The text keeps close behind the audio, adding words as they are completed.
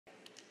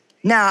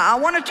Now, I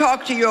want to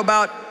talk to you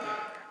about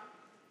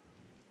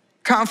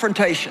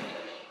confrontation.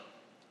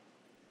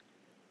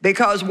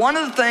 Because one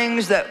of the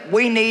things that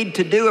we need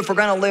to do if we're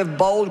going to live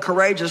bold,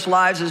 courageous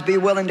lives is be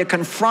willing to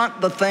confront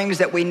the things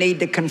that we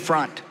need to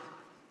confront.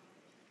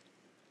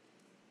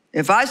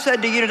 If I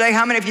said to you today,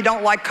 how many of you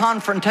don't like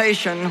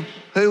confrontation,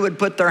 who would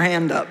put their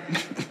hand up?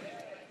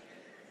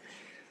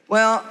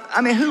 Well,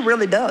 I mean, who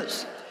really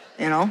does,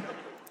 you know?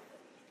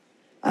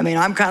 I mean,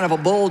 I'm kind of a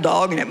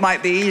bulldog, and it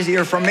might be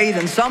easier for me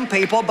than some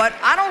people, but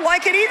I don't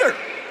like it either.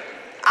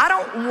 I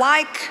don't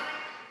like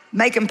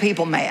making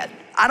people mad.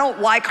 I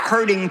don't like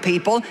hurting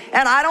people,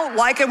 and I don't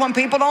like it when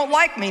people don't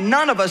like me.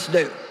 None of us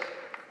do.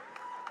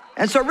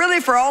 And so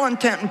really, for all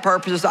intent and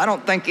purposes, I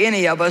don't think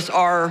any of us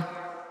are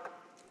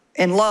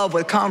in love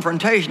with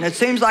confrontation. It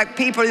seems like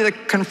people either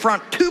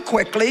confront too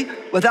quickly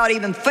without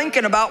even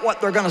thinking about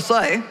what they're going to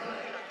say.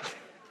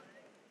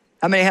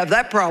 How many have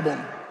that problem?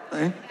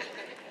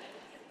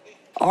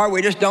 Or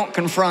we just don't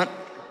confront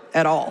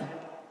at all.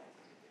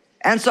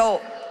 And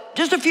so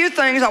just a few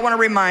things I want to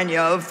remind you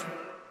of.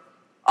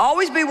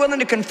 Always be willing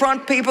to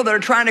confront people that are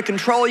trying to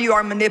control you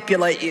or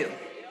manipulate you.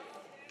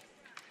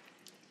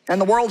 And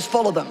the world's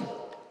full of them.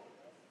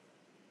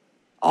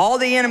 All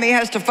the enemy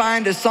has to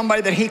find is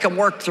somebody that he can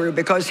work through,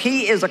 because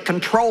he is a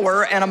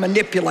controller and a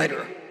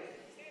manipulator.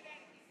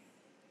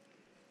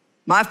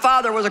 My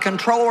father was a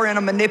controller and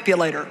a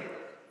manipulator.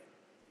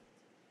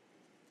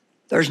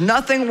 There's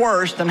nothing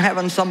worse than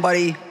having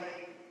somebody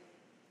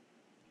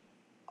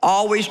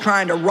always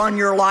trying to run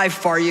your life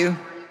for you,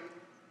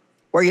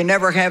 where you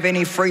never have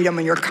any freedom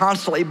and you're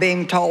constantly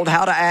being told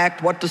how to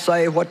act, what to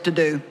say, what to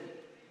do.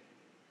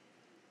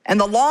 And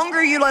the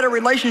longer you let a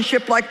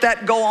relationship like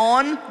that go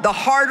on, the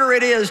harder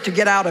it is to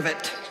get out of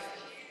it.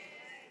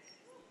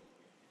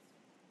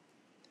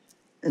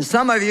 And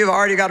some of you have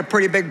already got a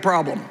pretty big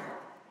problem.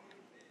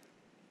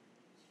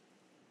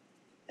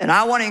 And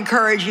I want to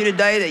encourage you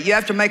today that you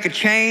have to make a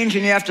change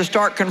and you have to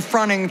start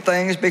confronting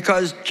things,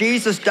 because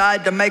Jesus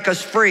died to make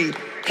us free.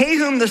 He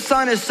whom the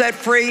Son has set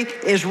free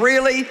is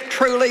really,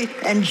 truly,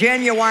 and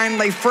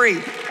genuinely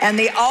free. And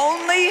the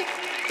only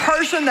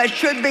person that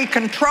should be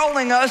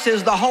controlling us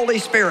is the Holy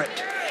Spirit.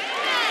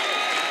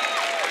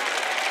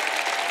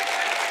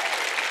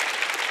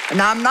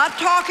 Now, I'm not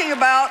talking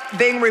about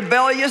being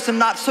rebellious and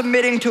not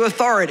submitting to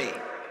authority.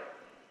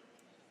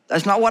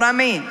 That's not what I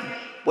mean.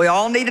 We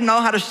all need to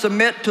know how to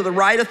submit to the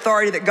right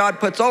authority that God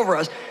puts over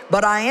us.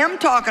 But I am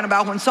talking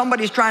about when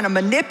somebody's trying to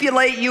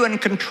manipulate you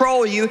and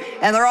control you,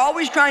 and they're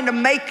always trying to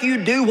make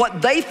you do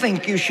what they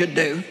think you should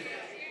do.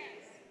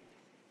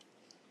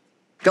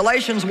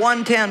 Galatians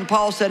 1:10,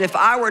 Paul said, if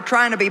I were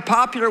trying to be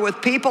popular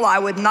with people, I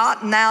would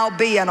not now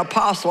be an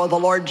apostle of the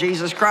Lord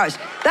Jesus Christ.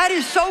 That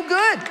is so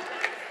good.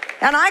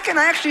 And I can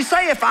actually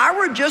say, if I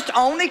were just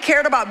only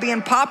cared about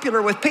being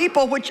popular with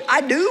people, which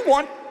I do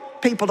want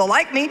people to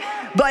like me,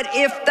 but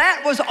if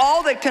that was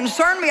all that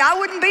concerned me, I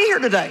wouldn't be here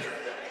today.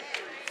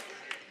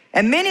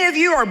 And many of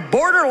you are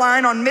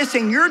borderline on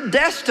missing your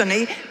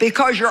destiny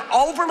because you're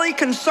overly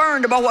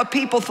concerned about what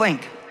people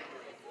think.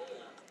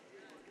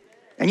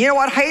 And you know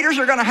what? Haters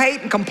are going to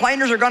hate and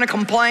complainers are going to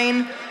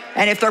complain.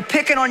 And if they're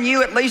picking on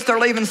you, at least they're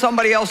leaving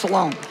somebody else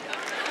alone.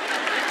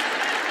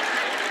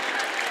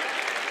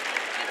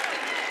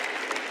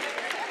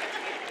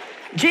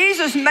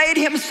 Jesus made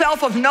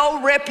himself of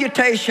no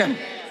reputation.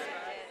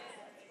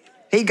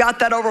 He got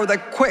that over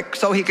with quick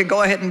so he could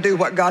go ahead and do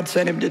what God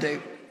sent him to do.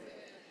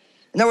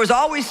 And there was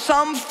always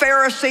some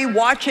Pharisee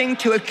watching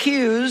to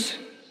accuse.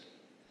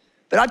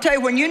 But I tell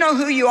you, when you know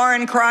who you are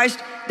in Christ,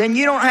 then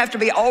you don't have to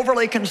be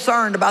overly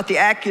concerned about the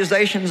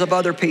accusations of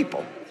other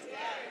people.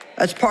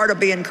 That's part of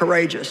being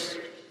courageous.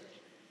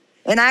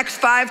 In Acts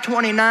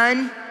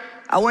 5:29,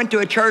 I went to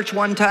a church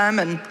one time,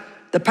 and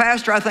the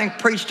pastor, I think,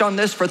 preached on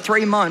this for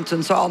 3 months,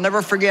 and so I'll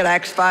never forget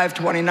Acts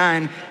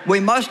 5:29. We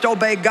must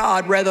obey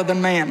God rather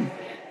than man.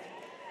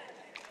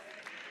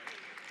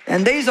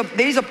 And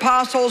these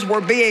apostles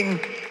were being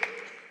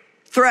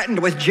threatened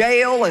with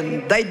jail,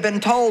 and they'd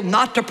been told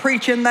not to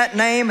preach in that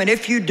name, and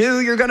if you do,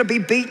 you're going to be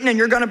beaten and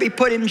you're going to be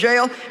put in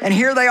jail. And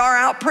here they are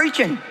out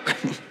preaching.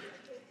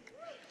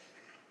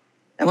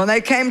 And when they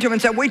came to him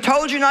and said, we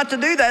told you not to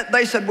do that,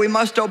 they said, we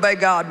must obey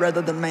God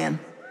rather than man.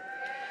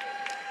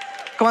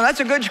 Come on, that's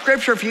a good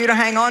scripture for you to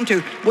hang on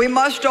to. We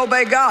must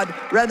obey God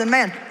rather than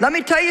man. Let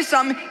me tell you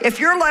something.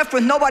 If you're left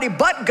with nobody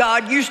but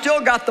God, you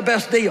still got the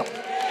best deal.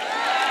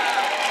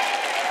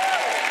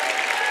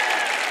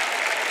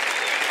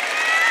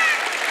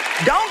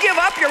 Don't give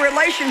up your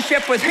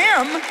relationship with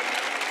him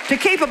to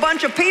keep a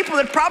bunch of people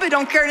that probably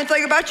don't care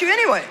anything about you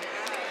anyway.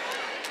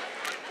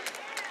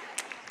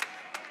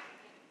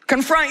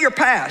 Confront your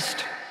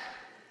past.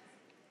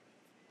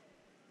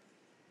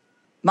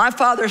 My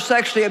father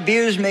sexually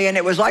abused me, and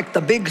it was like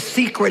the big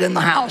secret in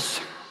the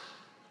house.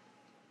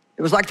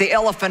 It was like the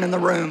elephant in the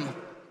room.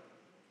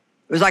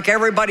 It was like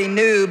everybody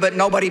knew, but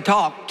nobody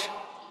talked.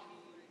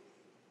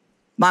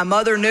 My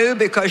mother knew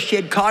because she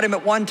had caught him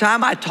at one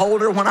time. I told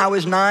her when I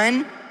was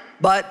 9.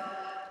 But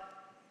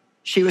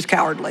she was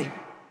cowardly.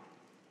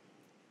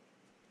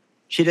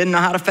 She didn't know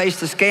how to face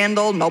the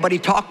scandal. Nobody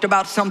talked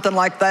about something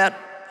like that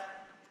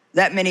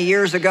many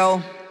years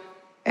ago.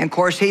 And of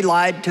course, he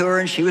lied to her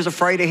and she was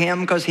afraid of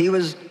him because he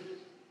was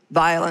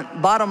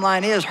violent. Bottom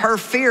line is, her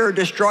fear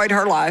destroyed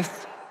her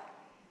life,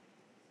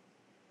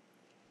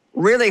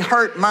 really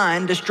hurt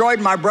mine, destroyed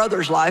my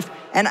brother's life,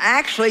 and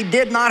actually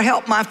did not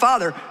help my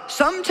father.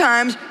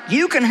 Sometimes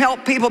you can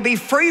help people be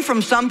free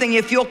from something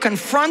if you'll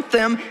confront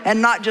them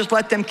and not just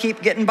let them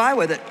keep getting by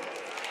with it.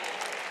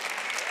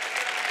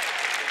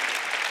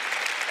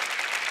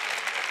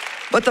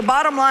 But the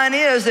bottom line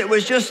is, it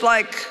was just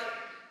like,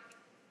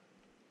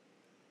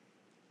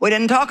 we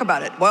didn't talk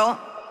about it. Well,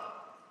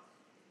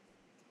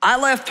 I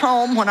left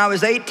home when I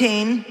was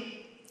 18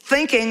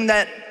 thinking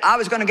that I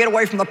was gonna get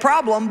away from the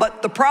problem,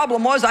 but the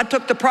problem was I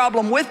took the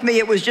problem with me.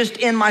 It was just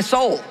in my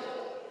soul.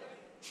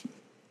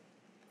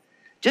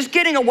 Just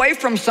getting away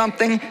from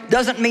something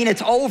doesn't mean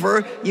it's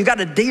over. You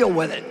gotta deal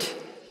with it.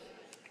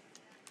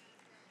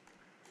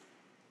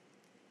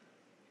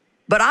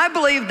 But I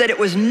believe that it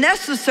was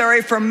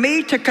necessary for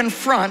me to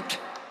confront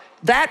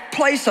that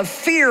place of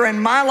fear in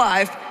my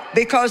life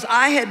because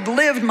I had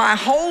lived my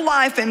whole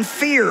life in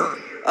fear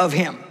of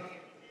him.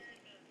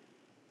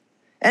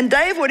 And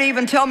Dave would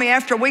even tell me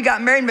after we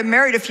got married and been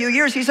married a few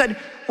years, he said,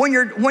 when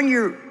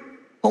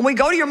we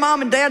go to your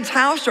mom and dad's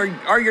house or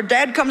your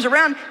dad comes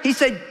around, he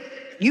said,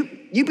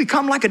 you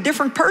become like a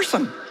different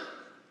person.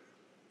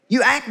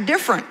 You act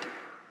different.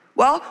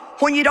 Well,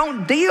 when you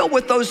don't deal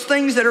with those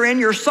things that are in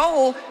your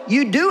soul,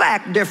 you do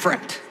act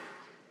different.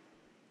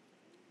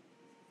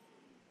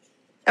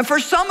 And for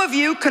some of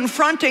you,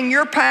 confronting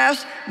your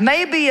past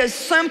may be as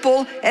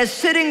simple as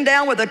sitting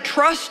down with a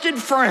trusted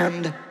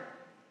friend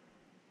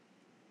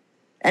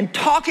and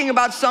talking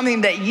about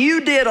something that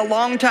you did a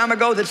long time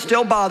ago that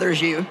still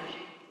bothers you,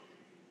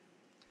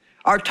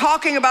 or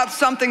talking about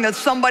something that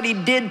somebody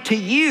did to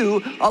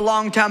you a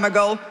long time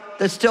ago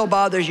that still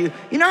bothers you.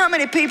 You know how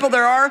many people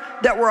there are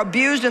that were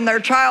abused in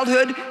their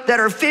childhood that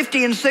are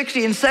 50 and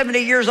 60 and 70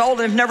 years old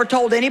and have never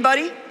told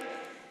anybody?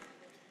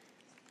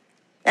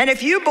 And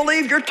if you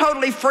believe you're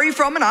totally free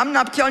from it, I'm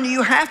not telling you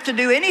you have to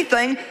do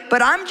anything,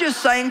 but I'm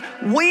just saying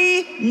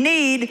we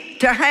need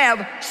to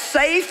have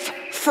safe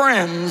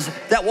friends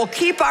that will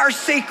keep our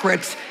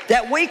secrets,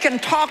 that we can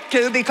talk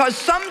to, because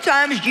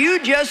sometimes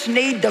you just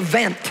need to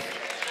vent.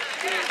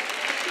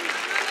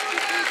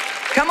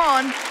 Come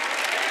on.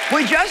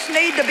 We just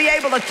need to be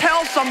able to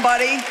tell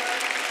somebody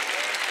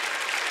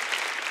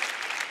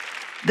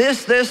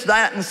this,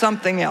 that, and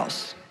something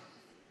else.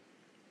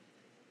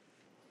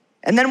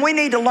 And then we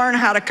need to learn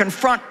how to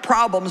confront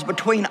problems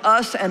between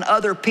us and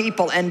other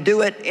people and do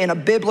it in a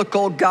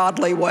biblical,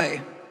 godly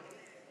way.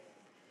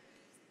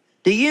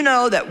 Do you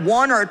know that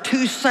 1 or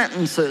 2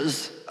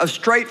 sentences of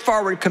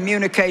straightforward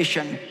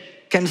communication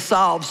can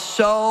solve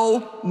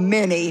so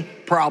many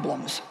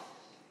problems?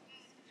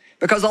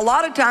 Because a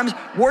lot of times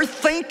we're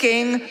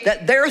thinking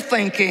that they're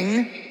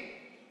thinking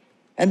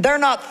and they're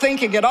not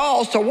thinking at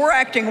all, so we're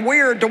acting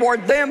weird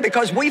toward them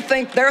because we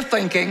think they're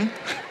thinking.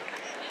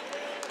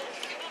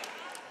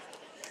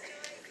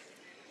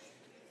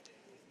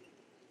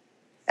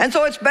 And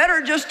so it's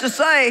better just to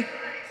say,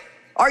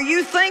 are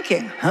you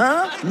thinking?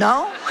 Huh?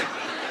 No?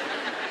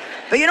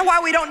 But you know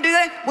why we don't do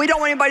that? We don't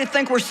want anybody to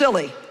think we're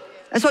silly.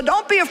 And so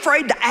don't be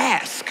afraid to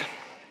ask.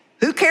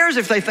 Who cares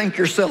if they think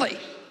you're silly?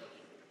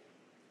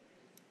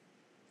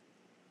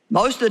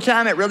 Most of the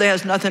time, it really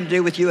has nothing to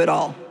do with you at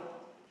all.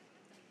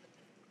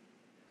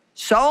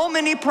 So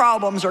many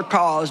problems are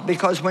caused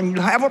because when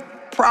you have a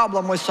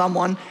problem with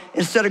someone,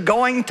 instead of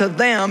going to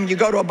them, you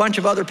go to a bunch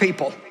of other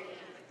people,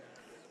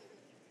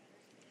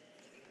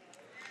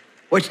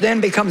 which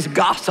then becomes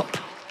gossip,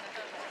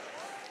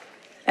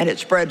 and it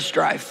spreads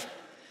strife.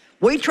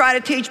 We try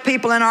to teach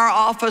people in our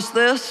office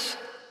this.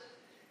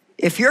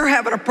 If you're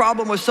having a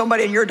problem with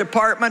somebody in your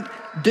department,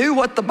 do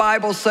what the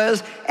Bible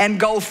says and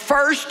go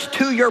first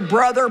to your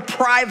brother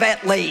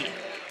privately.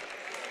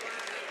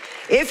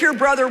 If your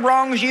brother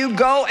wrongs you,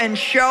 go and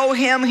show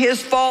him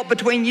his fault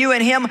between you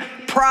and him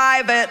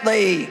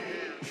privately.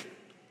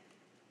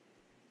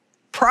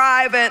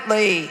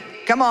 Privately.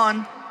 Come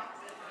on.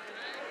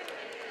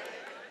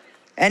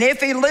 And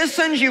if he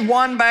listens, you've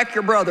won back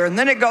your brother. And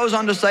then it goes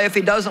on to say, if he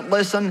doesn't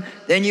listen,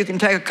 then you can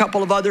take a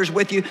couple of others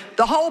with you.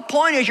 The whole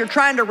point is you're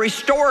trying to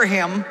restore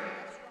him,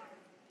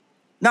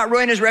 not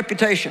ruin his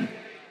reputation.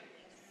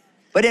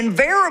 But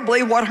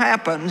invariably what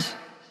happens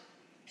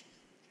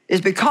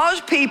is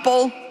because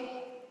people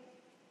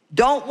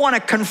don't want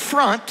to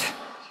confront,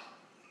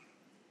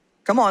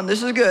 come on,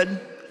 this is good,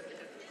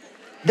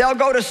 they'll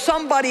go to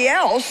somebody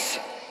else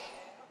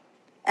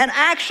and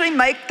actually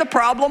make the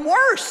problem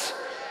worse.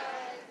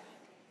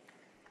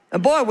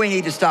 And boy, we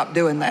need to stop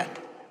doing that.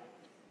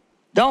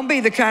 Don't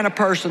be the kind of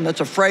person that's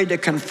afraid to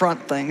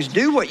confront things.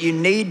 Do what you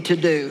need to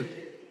do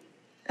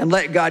and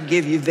let God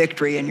give you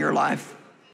victory in your life.